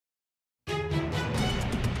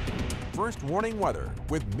first warning weather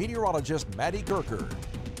with meteorologist Maddie Gerker.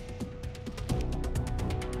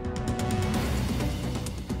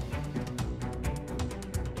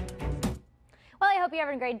 I hope you're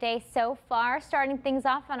having a great day so far. Starting things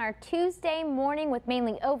off on our Tuesday morning with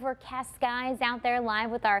mainly overcast skies out there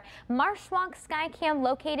live with our Marshwalk Sky Cam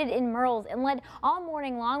located in Murrells Inlet. All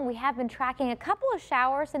morning long, we have been tracking a couple of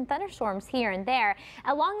showers and thunderstorms here and there.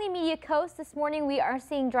 Along the immediate coast this morning, we are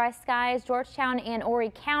seeing dry skies, Georgetown and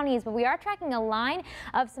Horry counties, but we are tracking a line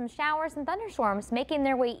of some showers and thunderstorms making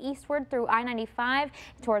their way eastward through I-95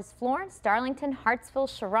 towards Florence, Darlington, Hartsville,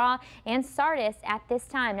 Cheraw, and Sardis at this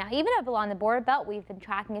time. Now, even up along the border belt, we've been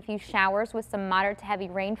tracking a few showers with some moderate to heavy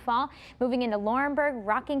rainfall moving into Laurinburg,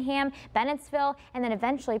 Rockingham, Bennettsville, and then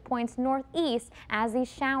eventually points northeast as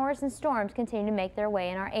these showers and storms continue to make their way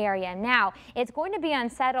in our area. Now, it's going to be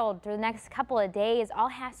unsettled through the next couple of days. All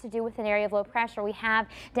has to do with an area of low pressure we have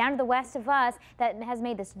down to the west of us that has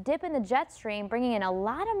made this dip in the jet stream, bringing in a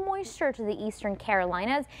lot of moisture to the eastern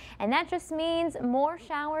Carolinas, and that just means more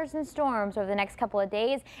showers and storms over the next couple of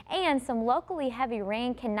days, and some locally heavy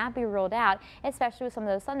rain cannot be ruled out, especially with some of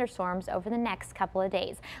those thunderstorms over the next couple of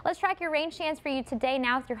days. Let's track your rain chance for you today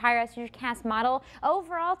now with your high-res futurecast model.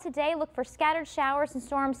 Overall today, look for scattered showers and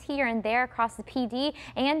storms here and there across the PD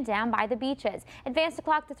and down by the beaches. Advanced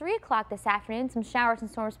o'clock to 3 o'clock this afternoon, some showers and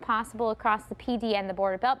storms possible across the PD and the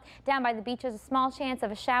border belt. Down by the beaches, a small chance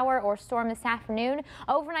of a shower or storm this afternoon.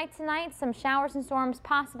 Overnight tonight, some showers and storms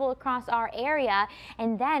possible across our area.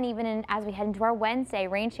 And then even as we head into our Wednesday,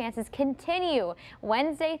 rain chances continue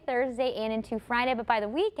Wednesday, Thursday, and into Friday, but by the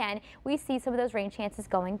weekend, we see some of those rain chances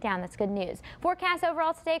going down. That's good news. Forecast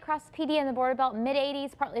overall today across the PD and the border belt,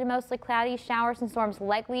 mid-80s, partly to mostly cloudy, showers and storms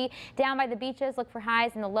likely. Down by the beaches, look for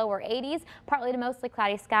highs in the lower 80s, partly to mostly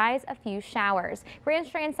cloudy skies, a few showers. Grand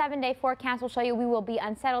Strand 7-day forecast will show you we will be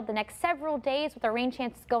unsettled the next several days with our rain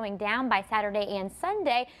chances going down by Saturday and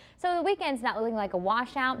Sunday. So the weekend's not looking like a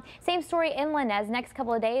washout. Same story inland as next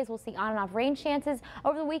couple of days we'll see on and off rain chances.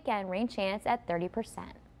 Over the weekend, rain chance at 30%.